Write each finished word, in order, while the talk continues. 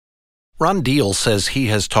Ron Deal says he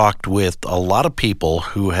has talked with a lot of people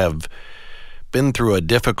who have been through a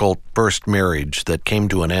difficult first marriage that came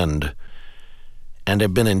to an end and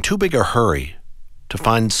have been in too big a hurry to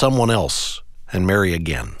find someone else and marry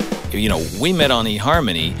again. You know, we met on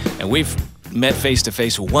eHarmony, and we've met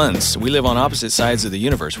face-to-face once. We live on opposite sides of the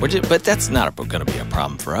universe, but that's not going to be a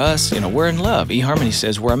problem for us. You know, we're in love. eHarmony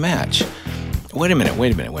says we're a match. Wait a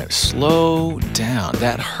minute. Slow down.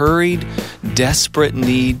 That hurried, desperate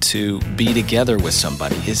need to be together with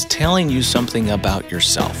somebody is telling you something about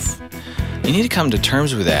yourself. You need to come to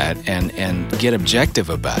terms with that and get objective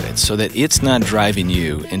about it so that it's not driving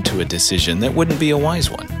you into a decision that wouldn't be a wise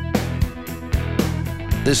one.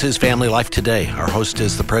 This is Family Life Today. Our host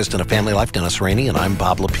is the president of Family Life, Dennis Rainey, and I'm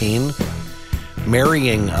Bob Lepine.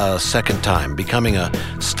 Marrying a second time, becoming a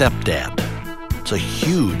stepdad, it's a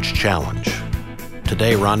huge challenge.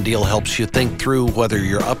 Today, Ron Deal helps you think through whether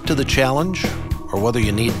you're up to the challenge or whether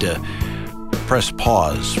you need to press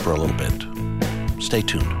pause for a little bit. Stay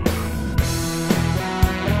tuned.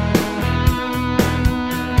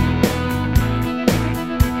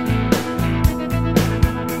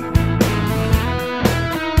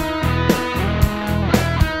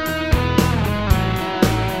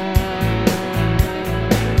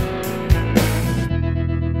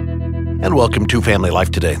 And welcome to Family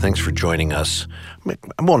Life Today. Thanks for joining us.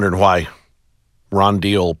 I'm wondering why Ron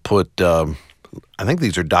Deal put, I think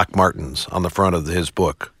these are Doc Martens on the front of his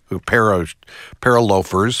book, pair of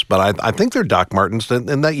loafers, but I think they're Doc Martens.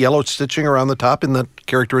 And that yellow stitching around the top, isn't that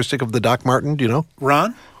characteristic of the Doc Marten? Do you know?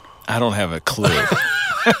 Ron? I don't have a clue.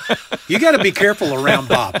 You got to be careful around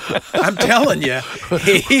Bob. I'm telling you,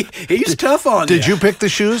 he's tough on you. Did you pick the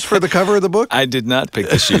shoes for the cover of the book? I did not pick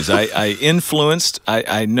the shoes. I influenced.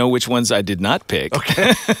 I know which ones I did not pick.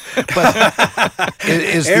 Okay.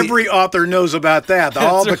 But every author knows about that.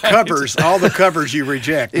 All the covers you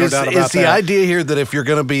reject. No doubt about that. Is the idea here that if you're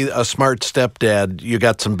going to be a smart stepdad, you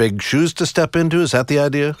got some big shoes to step into? Is that the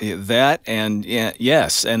idea? That and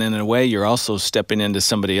yes, and in a way, you're also stepping into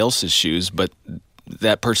somebody else's shoes, but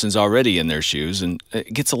that person's already in their shoes, and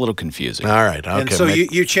it gets a little confusing. All right. Okay. And so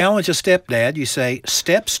you challenge a stepdad. You say,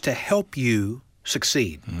 steps to help you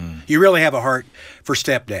succeed. You really have a heart for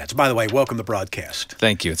stepdads. By the way, welcome to the broadcast.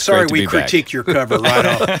 Thank you. It's Sorry great to we be back. critiqued your cover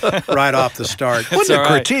right off the start. It wasn't a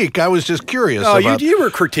critique. I was just curious about... you were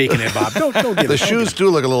critiquing it, Bob. Don't give The shoes do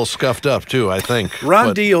look a little scuffed up, too, I think.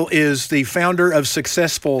 Ron Deal is the founder of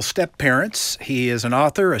Successful Step Parents. He is an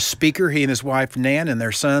author, a speaker. He and his wife, Nan, and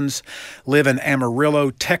their sons live in Amarillo,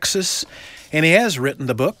 Texas. And he has written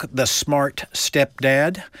the book, The Smart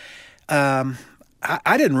Stepdad.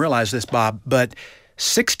 I didn't realize this, Bob, but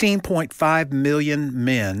 16.5 million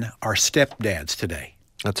men are stepdads today.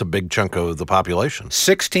 That's a big chunk of the population.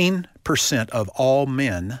 16% of all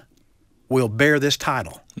men will bear this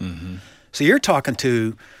title. Mm-hmm. So you're talking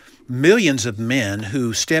to millions of men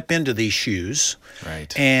who step into these shoes,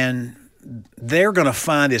 right? And they're going to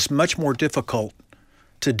find it's much more difficult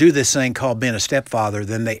to do this thing called being a stepfather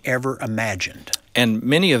than they ever imagined. And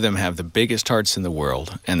many of them have the biggest hearts in the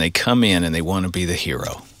world, and they come in and they want to be the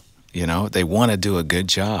hero. You know, they want to do a good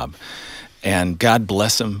job. And God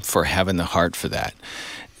bless them for having the heart for that.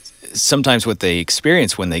 Sometimes what they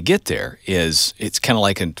experience when they get there is it's kind of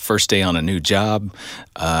like a first day on a new job,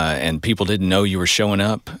 and people didn't know you were showing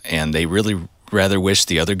up, and they really rather wish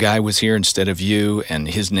the other guy was here instead of you, and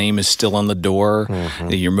his name is still on the door. Mm-hmm.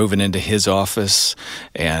 You're moving into his office,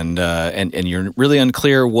 and you're really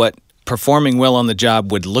unclear what performing well on the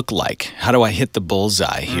job would look like. How do I hit the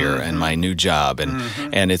bullseye here in my new job?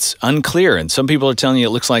 And it's unclear. And some people are telling you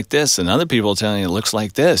it looks like this, and other people are telling you it looks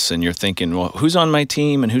like this. And you're thinking, well, who's on my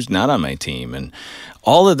team and who's not on my team? And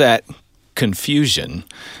all of that confusion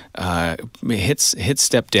hits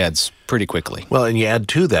stepdads pretty quickly. Well, and you add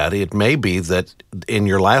to that, it may be that in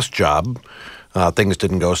your last job, things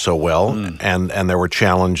didn't go so well, and there were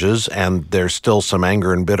challenges, and there's still some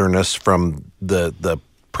anger and bitterness from the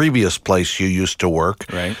previous place you used to work,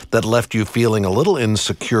 right, that left you feeling a little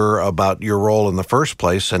insecure about your role in the first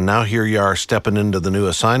place, and now here you are stepping into the new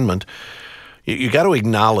assignment. You got to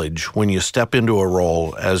acknowledge when you step into a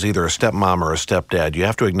role as either a stepmom or a stepdad, you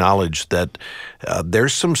have to acknowledge that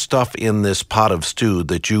there's some stuff in this pot of stew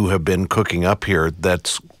that you have been cooking up here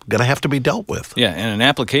that's going to have to be dealt with. Yeah, and an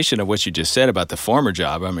application of what you just said about the former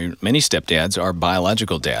job, I mean, many stepdads are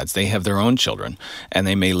biological dads. They have their own children, and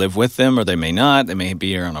they may live with them or they may not. They may be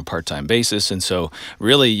here on a part-time basis, and so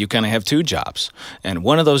really you kind of have two jobs. And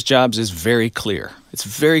one of those jobs is very clear. It's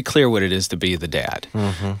very clear what it is to be the dad,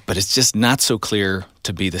 but it's just not so clear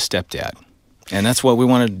to be the stepdad. And that's what we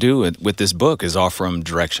want to do with this book, is offer them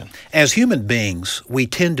direction. As human beings, we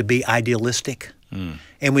tend to be idealistic.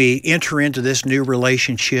 And we enter into this new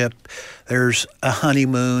relationship. There's a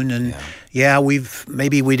honeymoon, and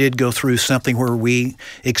maybe we did go through something where we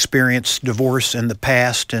experienced divorce in the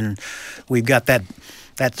past, and we've got that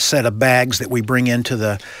set of bags that we bring into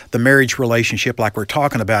the marriage relationship like we're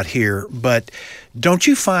talking about here. But don't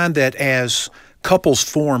you find that as couples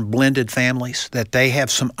form blended families, that they have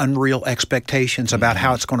some unreal expectations about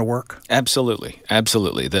how it's going to work? Absolutely.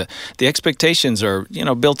 The expectations are,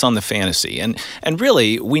 built on the fantasy. And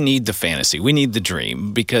really, we need the fantasy. We need the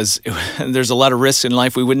dream, because there's a lot of risks in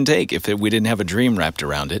life we wouldn't take if we didn't have a dream wrapped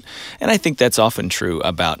around it. And I think that's often true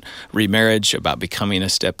about remarriage, about becoming a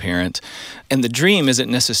step-parent. And the dream isn't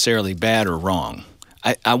necessarily bad or wrong.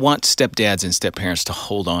 I want stepdads and step-parents to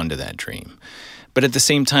hold on to that dream. But at the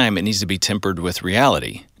same time, it needs to be tempered with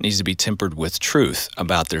reality. It needs to be tempered with truth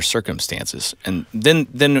about their circumstances. And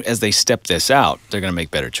then as they step this out, they're going to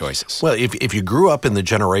make better choices. Well, if you grew up in the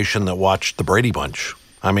generation that watched The Brady Bunch,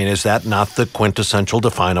 I mean, is that not the quintessential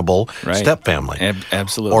definable step family?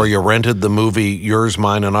 Absolutely. Or you rented the movie Yours,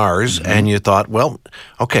 Mine, and Ours, and you thought, well,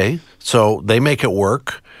 okay, so they make it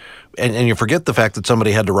work. And you forget the fact that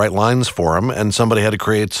somebody had to write lines for them, and somebody had to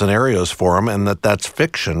create scenarios for them, and that's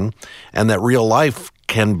fiction, and that real life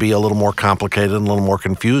can be a little more complicated and a little more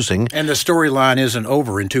confusing. And the storyline isn't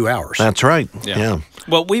over in 2 hours. That's right. Yeah.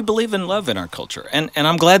 Well, we believe in love in our culture, and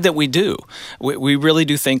I'm glad that we do. We really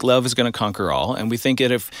do think love is going to conquer all, and we think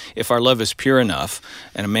that if our love is pure enough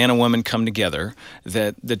and a man and woman come together,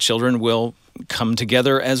 that the children will come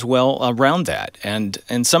together as well around that. And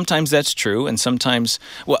sometimes that's true, and sometimes,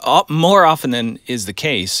 more often than is the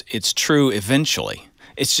case, it's true eventually.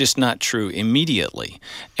 It's just not true immediately.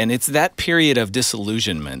 And it's that period of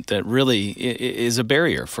disillusionment that really is a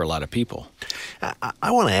barrier for a lot of people.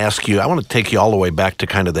 I want to ask you, I want to take you all the way back to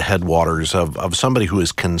kind of the headwaters of somebody who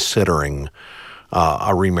is considering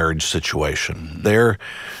a remarriage situation.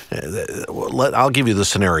 I'll give you the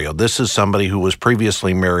scenario. This is somebody who was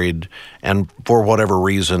previously married, and for whatever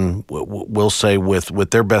reason, we'll say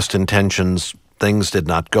with their best intentions, things did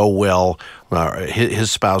not go well.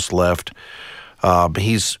 His spouse left.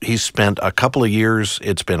 He's spent a couple of years.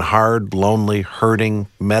 It's been hard, lonely, hurting,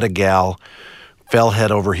 met a gal, fell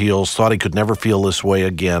head over heels, thought he could never feel this way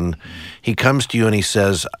again. He comes to you and he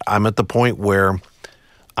says, I'm at the point where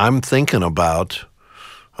I'm thinking about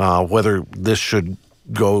whether this should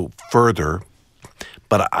go further.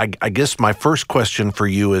 But I guess my first question for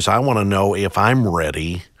you is, I want to know if I'm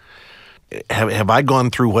ready. Have I gone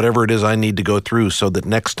through whatever it is I need to go through so that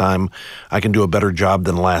next time I can do a better job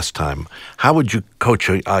than last time? How would you coach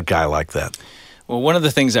a guy like that? Well, one of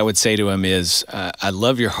the things I would say to him is, I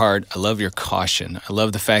love your heart. I love your caution. I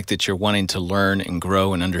love the fact that you're wanting to learn and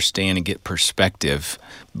grow and understand and get perspective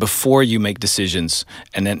before you make decisions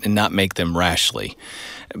and not make them rashly.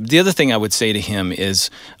 The other thing I would say to him is,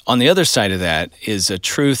 on the other side of that is a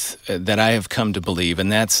truth that I have come to believe, and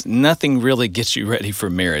that's nothing really gets you ready for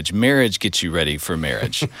marriage. Marriage gets you ready for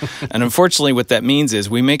marriage. And unfortunately, what that means is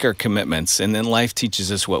we make our commitments, and then life teaches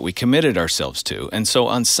us what we committed ourselves to. And so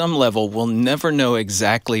on some level, we'll never know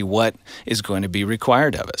exactly what is going to be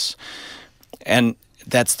required of us. And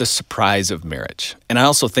that's the surprise of marriage. And I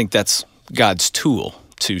also think that's God's tool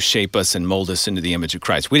to shape us and mold us into the image of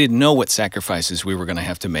Christ. We didn't know what sacrifices we were going to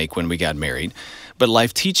have to make when we got married, but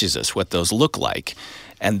life teaches us what those look like.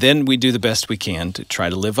 And then we do the best we can to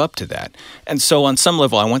try to live up to that. And so on some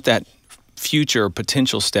level, I want that future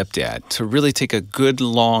potential stepdad to really take a good,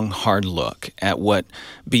 long, hard look at what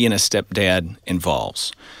being a stepdad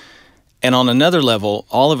involves. And on another level,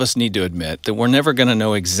 all of us need to admit that we're never going to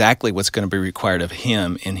know exactly what's going to be required of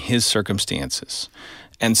him in his circumstances.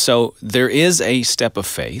 And so there is a step of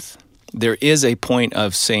faith. There is a point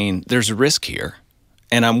of saying there's a risk here,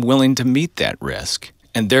 and I'm willing to meet that risk,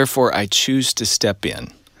 and therefore I choose to step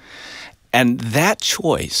in. And that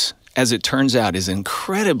choice, as it turns out, is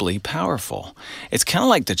incredibly powerful. It's kind of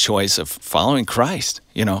like the choice of following Christ.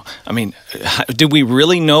 Do we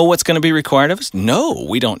really know what's going to be required of us? No,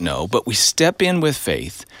 we don't know, but we step in with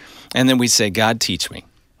faith, and then we say, God, teach me.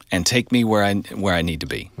 And take me where I need to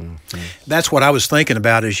be. Mm-hmm. That's what I was thinking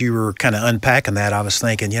about as you were kind of unpacking that. I was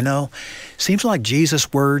thinking, seems like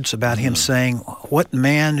Jesus' words about him saying, what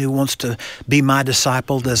man who wants to be my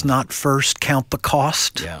disciple does not first count the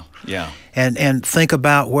cost? Yeah. And think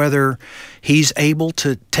about whether he's able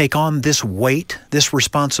to take on this weight, this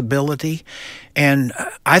responsibility. And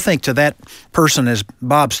I think to that person, as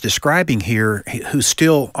Bob's describing here, who's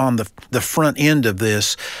still on the front end of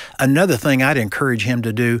this, another thing I'd encourage him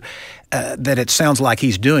to do, that it sounds like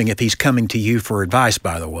he's doing if he's coming to you for advice,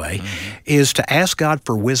 by the way, is to ask God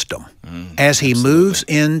for wisdom as he moves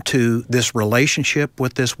into this relationship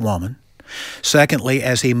with this woman. Secondly,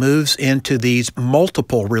 as he moves into these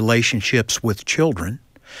multiple relationships with children,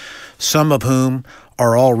 some of whom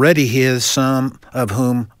are already his, some of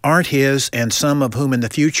whom aren't his, and some of whom in the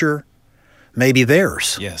future may be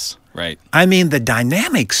theirs. Yes, right. I mean, the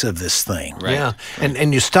dynamics of this thing. Right. Yeah,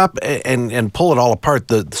 and you stop and pull it all apart.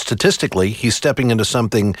 Statistically, he's stepping into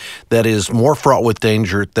something that is more fraught with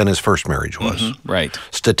danger than his first marriage was. Right.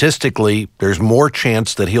 Statistically, there's more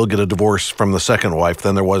chance that he'll get a divorce from the second wife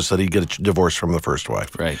than there was that he'd get a divorce from the first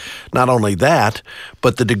wife. Right. Not only that,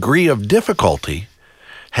 but the degree of difficulty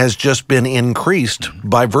has just been increased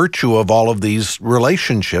by virtue of all of these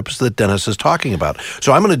relationships that Dennis is talking about.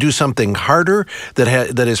 So I'm going to do something harder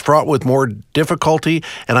that is fraught with more difficulty,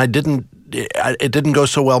 and it didn't go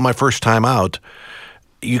so well my first time out.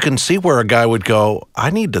 You can see where a guy would go,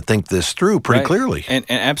 I need to think this through pretty clearly. And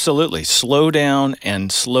absolutely. Slow down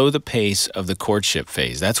and slow the pace of the courtship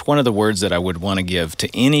phase. That's one of the words that I would want to give to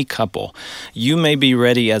any couple. You may be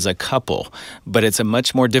ready as a couple, but it's a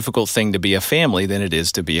much more difficult thing to be a family than it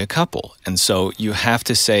is to be a couple. And so you have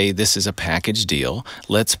to say, this is a package deal.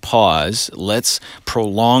 Let's pause. Let's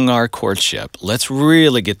prolong our courtship. Let's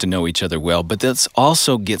really get to know each other well, but let's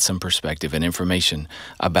also get some perspective and information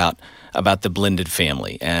about the blended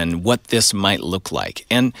family and what this might look like.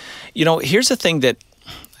 And, here's the thing that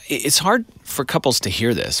it's hard for couples to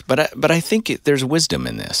hear this, but I think there's wisdom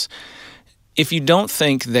in this. If you don't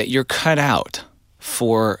think that you're cut out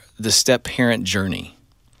for the step-parent journey,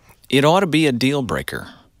 it ought to be a deal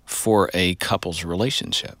breaker for a couple's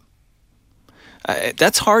relationship.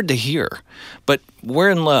 That's hard to hear, but we're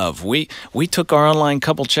in love. We took our online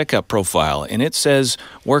couple checkup profile, and it says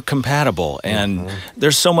we're compatible, and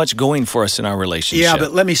there's so much going for us in our relationship. Yeah,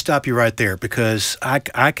 but let me stop you right there, because I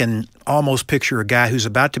can almost picture a guy who's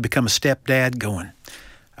about to become a stepdad going,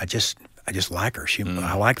 I just like her.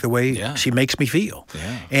 I like the way she makes me feel.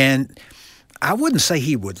 Yeah. And I wouldn't say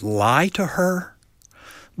he would lie to her,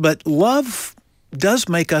 but love does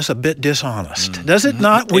make us a bit dishonest, does it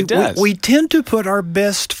not? It does. We tend to put our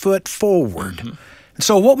best foot forward.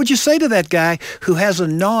 So what would you say to that guy who has a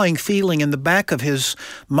gnawing feeling in the back of his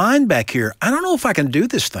mind back here? I don't know if I can do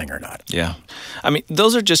this thing or not. Yeah. I mean,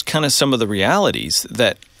 those are just kind of some of the realities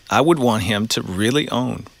that I would want him to really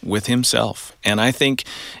own with himself. And I think,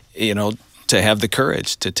 to have the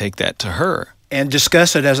courage to take that to her. And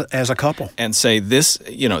discuss it as a couple. And say, this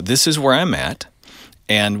is where I'm at.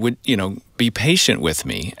 And would, be patient with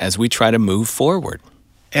me as we try to move forward.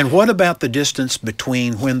 And what about the distance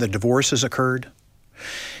between when the divorces occurred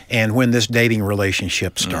and when this dating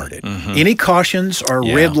relationship started? Any cautions or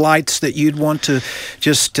red lights that you'd want to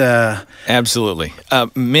just... Absolutely.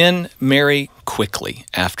 Men marry quickly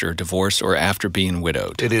after divorce or after being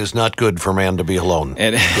widowed. It is not good for man to be alone.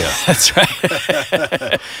 That's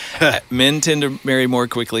right. Men tend to marry more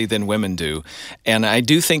quickly than women do. And I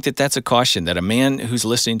do think that that's a caution, that a man who's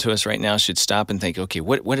listening to us right now should stop and think, okay,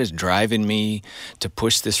 what is driving me to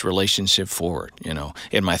push this relationship forward?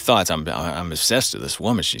 In my thoughts, I'm obsessed with this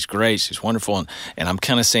woman. She's great. She's wonderful. And I'm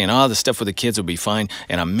kind of saying, the stuff with the kids will be fine.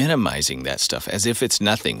 And I'm minimizing that stuff as if it's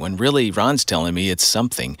nothing, when really Ron's telling me it's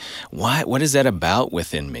something. What is that about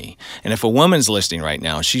within me? And if a woman's listening right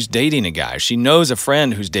now, she's dating a guy, she knows a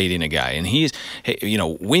friend who's dating a guy, and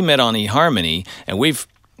we met on eHarmony, and we've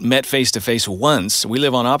met face-to-face once. We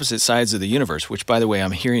live on opposite sides of the universe, which, by the way,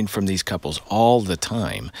 I'm hearing from these couples all the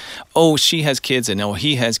time. Oh, she has kids, and oh,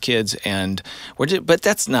 he has kids, and but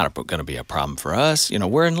that's not going to be a problem for us.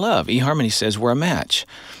 We're in love. eHarmony says we're a match.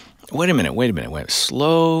 Wait a minute.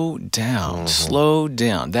 Slow down.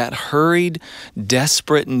 That hurried,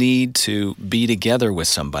 desperate need to be together with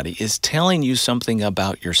somebody is telling you something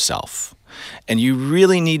about yourself. And you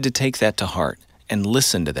really need to take that to heart and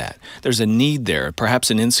listen to that. There's a need there, perhaps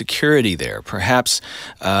an insecurity there, perhaps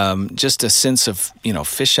just a sense of,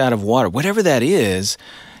 fish out of water. Whatever that is,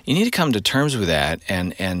 you need to come to terms with that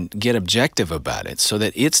and get objective about it so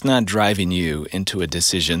that it's not driving you into a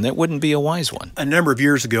decision that wouldn't be a wise one. A number of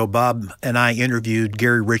years ago, Bob and I interviewed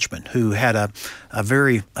Gary Richmond, who had a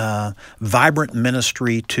very vibrant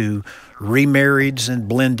ministry to remarrieds and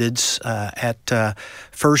blendeds at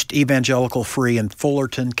First Evangelical Free in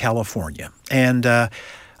Fullerton, California. And I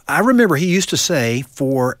remember he used to say,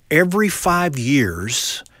 for every 5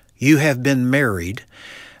 years you have been married,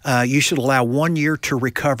 you should allow 1 year to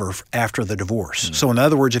recover after the divorce. So in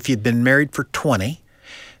other words, if you'd been married for 20,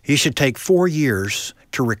 you should take 4 years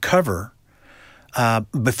to recover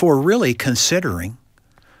before really considering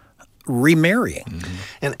remarrying.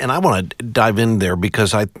 And I want to dive in there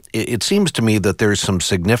because it seems to me that there's some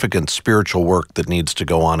significant spiritual work that needs to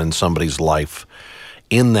go on in somebody's life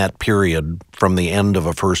in that period from the end of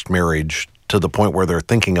a first marriage to the point where they're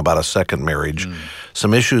thinking about a second marriage,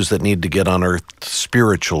 some issues that need to get unearthed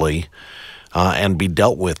spiritually and be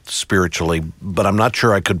dealt with spiritually, but I'm not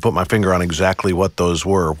sure I could put my finger on exactly what those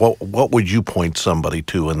were. What would you point somebody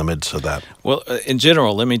to in the midst of that? Well, in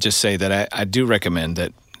general, let me just say that I do recommend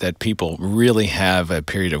that people really have a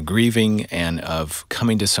period of grieving and of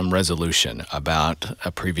coming to some resolution about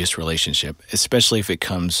a previous relationship, especially if it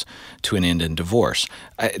comes to an end in divorce.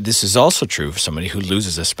 This is also true for somebody who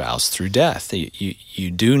loses a spouse through death. You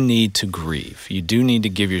do need to grieve. You do need to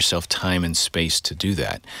give yourself time and space to do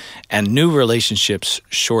that. And new relationships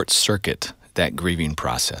short-circuit that grieving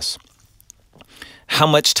process. How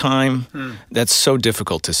much time? That's so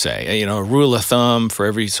difficult to say. A rule of thumb for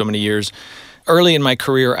every so many years. Early in my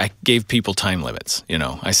career, I gave people time limits.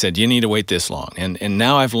 I said, you need to wait this long. And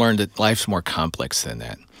now I've learned that life's more complex than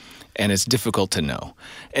that. And it's difficult to know.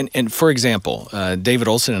 And for example, David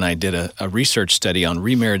Olson and I did a research study on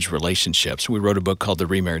remarriage relationships. We wrote a book called The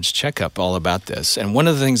Remarriage Checkup all about this. And one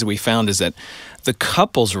of the things that we found is that the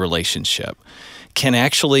couple's relationship can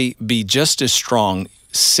actually be just as strong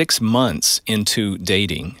 6 months into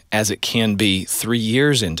dating as it can be 3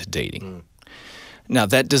 years into dating. Now,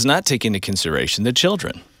 that does not take into consideration the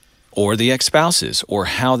children or the ex-spouses or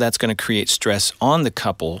how that's going to create stress on the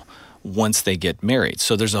couple once they get married.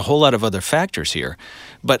 So there's a whole lot of other factors here.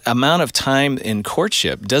 But amount of time in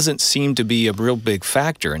courtship doesn't seem to be a real big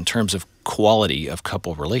factor in terms of quality of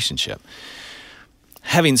couple relationship.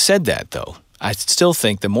 Having said that, though, I still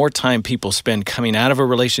think the more time people spend coming out of a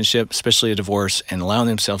relationship, especially a divorce, and allowing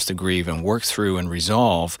themselves to grieve and work through and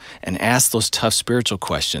resolve and ask those tough spiritual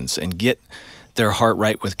questions and get their heart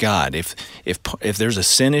right with God. If there's a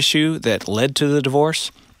sin issue that led to the divorce,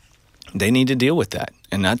 they need to deal with that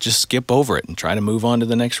and not just skip over it and try to move on to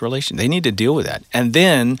the next relation. They need to deal with that. And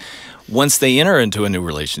then once they enter into a new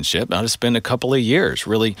relationship, now to spend a couple of years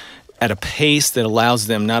really at a pace that allows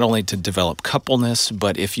them not only to develop coupleness,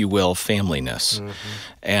 but, if you will, familyness.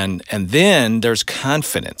 And then there's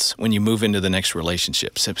confidence when you move into the next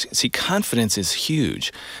relationship. So, see, confidence is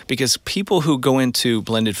huge because people who go into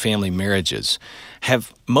blended family marriages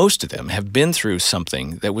most of them have been through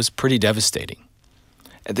something that was pretty devastating.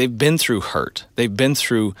 They've been through hurt. They've been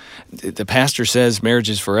through, the pastor says marriage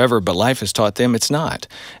is forever, but life has taught them it's not.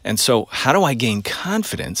 And so how do I gain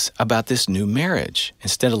confidence about this new marriage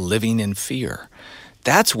instead of living in fear?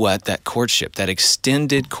 That's what that courtship, that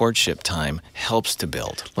extended courtship time helps to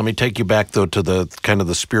build. Let me take you back, though, to the kind of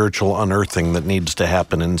the spiritual unearthing that needs to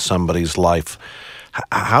happen in somebody's life.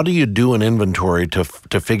 How do you do an inventory to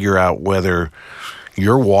figure out whether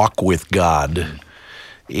your walk with God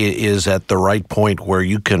is at the right point where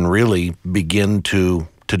you can really begin to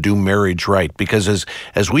do marriage right? Because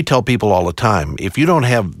as we tell people all the time, if you don't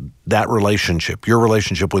have that relationship, your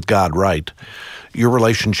relationship with God right, your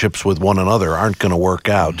relationships with one another aren't going to work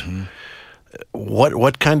out.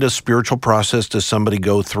 What kind of spiritual process does somebody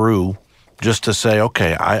go through just to say,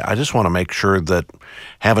 okay, I just want to make sure that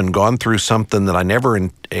having gone through something that I never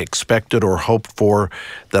expected or hoped for,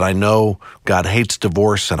 that I know God hates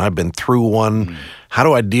divorce and I've been through one, how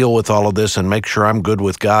do I deal with all of this and make sure I'm good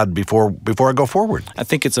with God before I go forward? I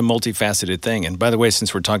think it's a multifaceted thing. And by the way,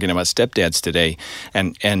 since we're talking about stepdads today,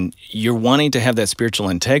 and you're wanting to have that spiritual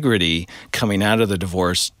integrity coming out of the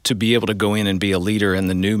divorce to be able to go in and be a leader in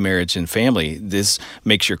the new marriage and family, this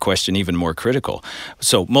makes your question even more critical.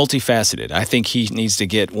 So multifaceted. I think he needs to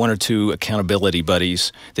get 1 or 2 accountability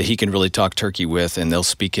buddies that he can really talk turkey with, and they'll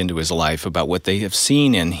speak into his life about what they have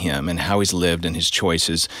seen in him and how he's lived and his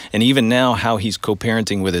choices, and even now how he's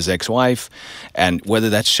co-parenting with his ex-wife and whether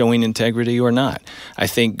that's showing integrity or not. I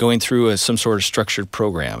think going through some sort of structured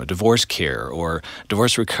program, a divorce care or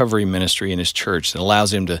divorce recovery ministry in his church that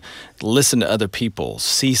allows him to listen to other people,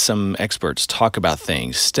 see some experts talk about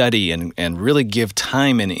things, study, and really give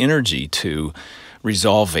time and energy to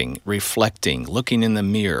resolving, reflecting, looking in the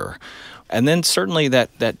mirror. And then certainly that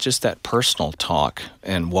personal talk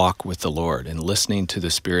and walk with the Lord and listening to the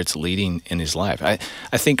Spirit's leading in his life. I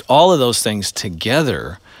think all of those things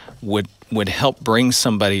together would help bring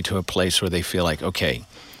somebody to a place where they feel like, okay,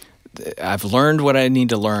 I've learned what I need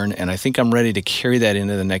to learn, and I think I'm ready to carry that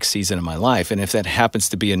into the next season of my life. And if that happens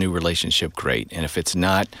to be a new relationship, great. And if it's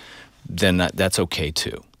not, then that's okay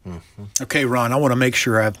too. Okay, Ron, I want to make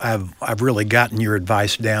sure I've really gotten your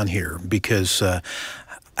advice down here because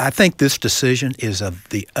I think this decision is of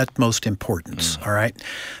the utmost importance, all right?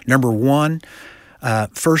 Number 1,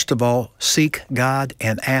 first of all, seek God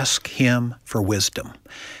and ask Him for wisdom.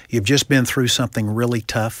 You've just been through something really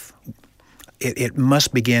tough. it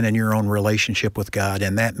must begin in your own relationship with God,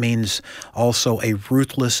 and that means also a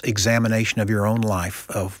ruthless examination of your own life,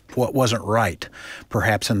 of what wasn't right,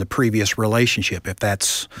 perhaps in the previous relationship, if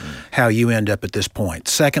that's how you end up at this point.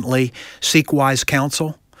 Secondly, seek wise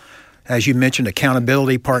counsel. As you mentioned,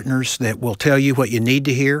 accountability partners that will tell you what you need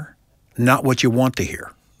to hear, not what you want to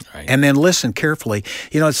hear. Right. And then listen carefully.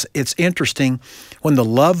 It's interesting when the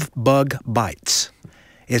love bug bites.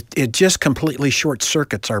 It just completely short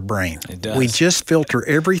circuits our brain. It does. We just filter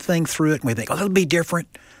everything through it, and we think, it'll be different.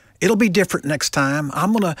 It'll be different next time.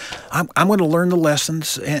 I'm gonna learn the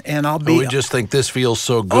lessons, and I'll be. We just think this feels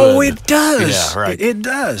so good. Oh, it does. Yeah, right. It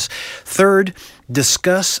does. Third,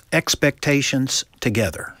 discuss expectations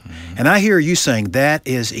together. And I hear you saying that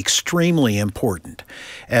is extremely important.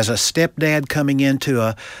 As a stepdad coming into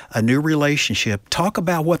a new relationship, talk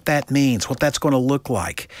about what that means, what that's going to look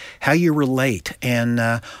like, how you relate,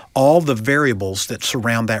 and all the variables that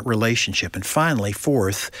surround that relationship. And finally,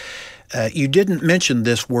 fourth, you didn't mention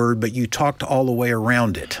this word, but you talked all the way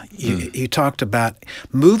around it. You talked about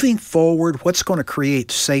moving forward, what's going to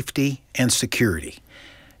create safety and security.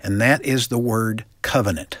 And that is the word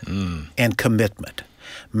covenant and commitment.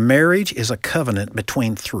 Marriage is a covenant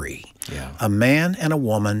between three, a man and a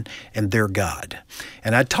woman and their God.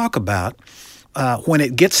 And I talk about when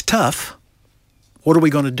it gets tough, what are we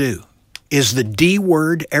going to do? Is the D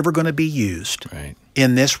word ever going to be used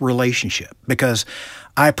in this relationship? Because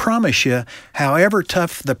I promise you, however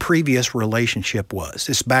tough the previous relationship was,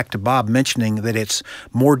 it's back to Bob mentioning that it's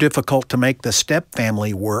more difficult to make the step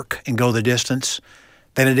family work and go the distance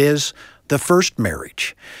than it is the first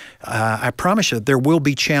marriage. I promise you there will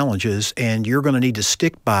be challenges, and you're going to need to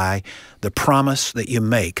stick by the promise that you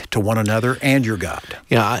make to one another and your God.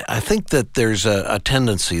 Yeah, I think that there's a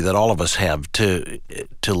tendency that all of us have to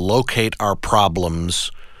locate our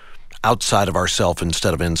problems outside of ourselves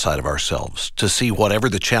instead of inside of ourselves, to see whatever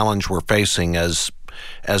the challenge we're facing as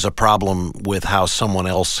a problem with how someone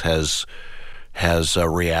else has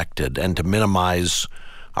reacted, and to minimize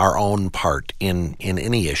our own part in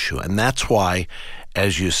any issue. And that's why,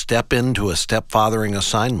 as you step into a stepfathering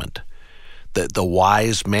assignment, the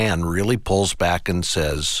wise man really pulls back and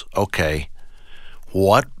says, okay,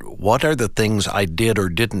 what are the things I did or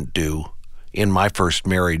didn't do in my first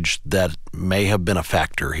marriage that may have been a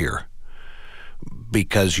factor here?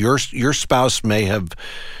 Because your spouse may have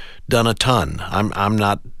done a ton. I'm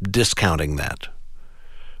not discounting that.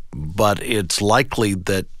 But it's likely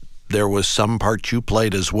that there was some part you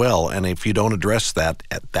played as well, and if you don't address that,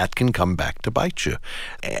 that can come back to bite you.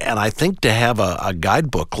 And I think to have a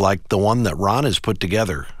guidebook like the one that Ron has put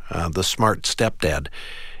together, The Smart Stepdad,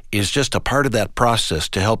 is just a part of that process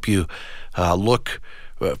to help you look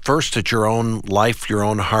first at your own life, your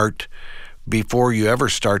own heart, before you ever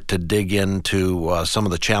start to dig into some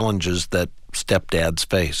of the challenges that stepdads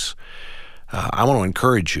face. I want to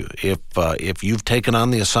encourage you, if you've taken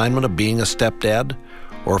on the assignment of being a stepdad,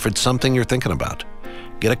 or if it's something you're thinking about,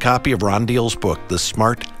 get a copy of Ron Deal's book, The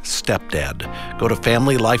Smart Stepdad. Go to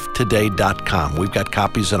FamilyLifeToday.com. We've got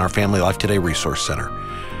copies in our Family Life Today Resource Center.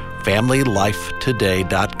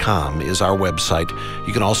 FamilyLifeToday.com is our website.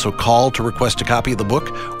 You can also call to request a copy of the book.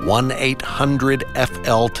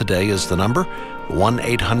 1-800-FL-TODAY is the number.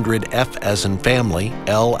 1-800-F as in family,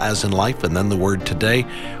 L as in life, and then the word today.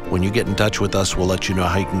 When you get in touch with us, we'll let you know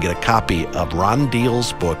how you can get a copy of Ron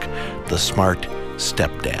Deal's book, The Smart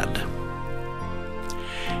Stepdad.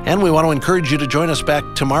 And we want to encourage you to join us back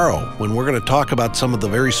tomorrow when we're going to talk about some of the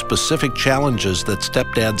very specific challenges that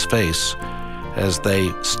stepdads face as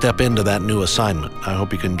they step into that new assignment. I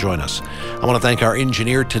hope you can join us. I want to thank our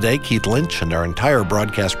engineer today, Keith Lynch, and our entire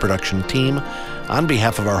broadcast production team. On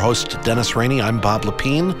behalf of our host, Dennis Rainey, I'm Bob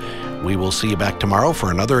Lepine. We will see you back tomorrow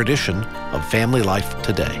for another edition of Family Life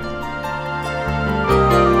Today.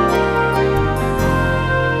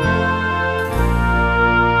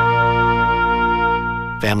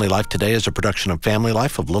 Family Life Today is a production of Family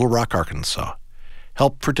Life of Little Rock, Arkansas.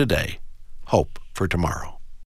 Help for today, hope for tomorrow.